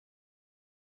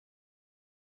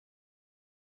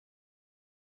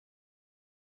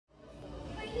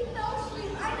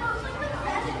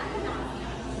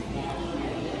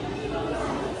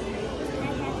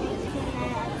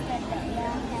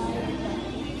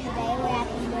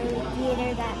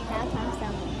at Downtown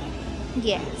Summerlin.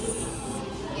 Yes.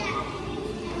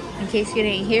 In case you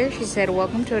didn't hear, she said,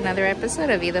 welcome to another episode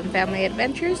of Elam Family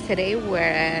Adventures. Today we're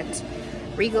at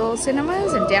Regal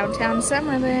Cinemas in Downtown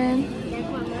Summerlin.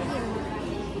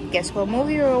 Guess what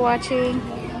movie we're watching?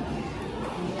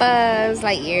 Buzz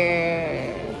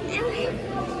Lightyear.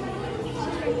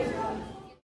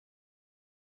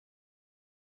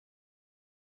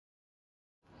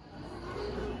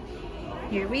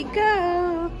 Here we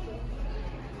go.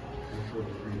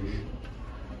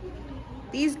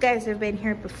 These guys have been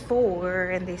here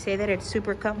before and they say that it's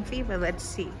super comfy, but let's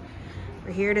see.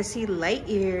 We're here to see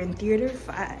Lightyear in Theater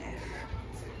 5.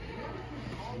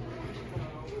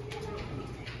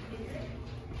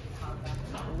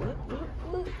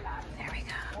 There we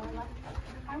go.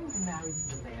 I was married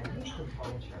to the man. He's the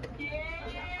vulture. Yeah!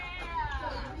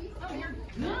 Oh, you're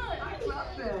good. I love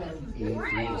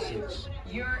this.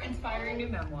 Your inspiring new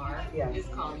memoir is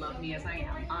called Love Me As I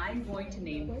Am. I'm going to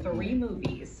name 3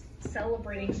 movies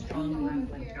celebrating strong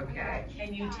love life, okay?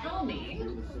 And you tell me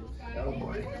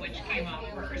which came out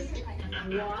first.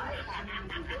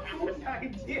 What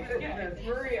idea is this?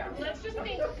 Maria. Let's just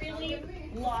think really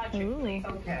logically.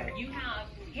 Ooh. Okay. You have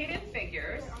Hidden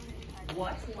Figures,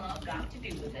 What's Love Got to Do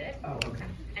With It, Oh, okay.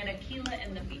 and Aquila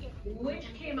and the Bee. Which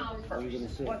came out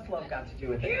first? What's love got to do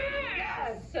with it?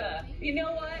 Yes! You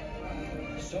know what?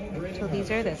 So these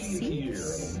are the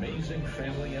seats.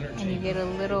 And you get a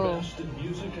little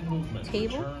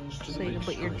table so you can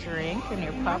put your drink and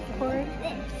your popcorn.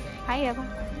 Hi,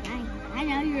 Eva. I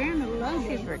know you're in the love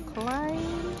She's reclined.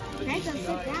 Can I go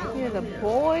sit down? Here are the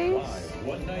boys.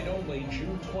 One night only,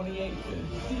 June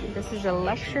 28th. This is a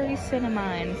Luxury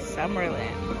Cinema in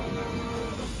Summerlin.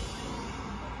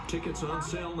 Tickets on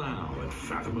sale now at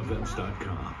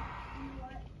fathomevents.com.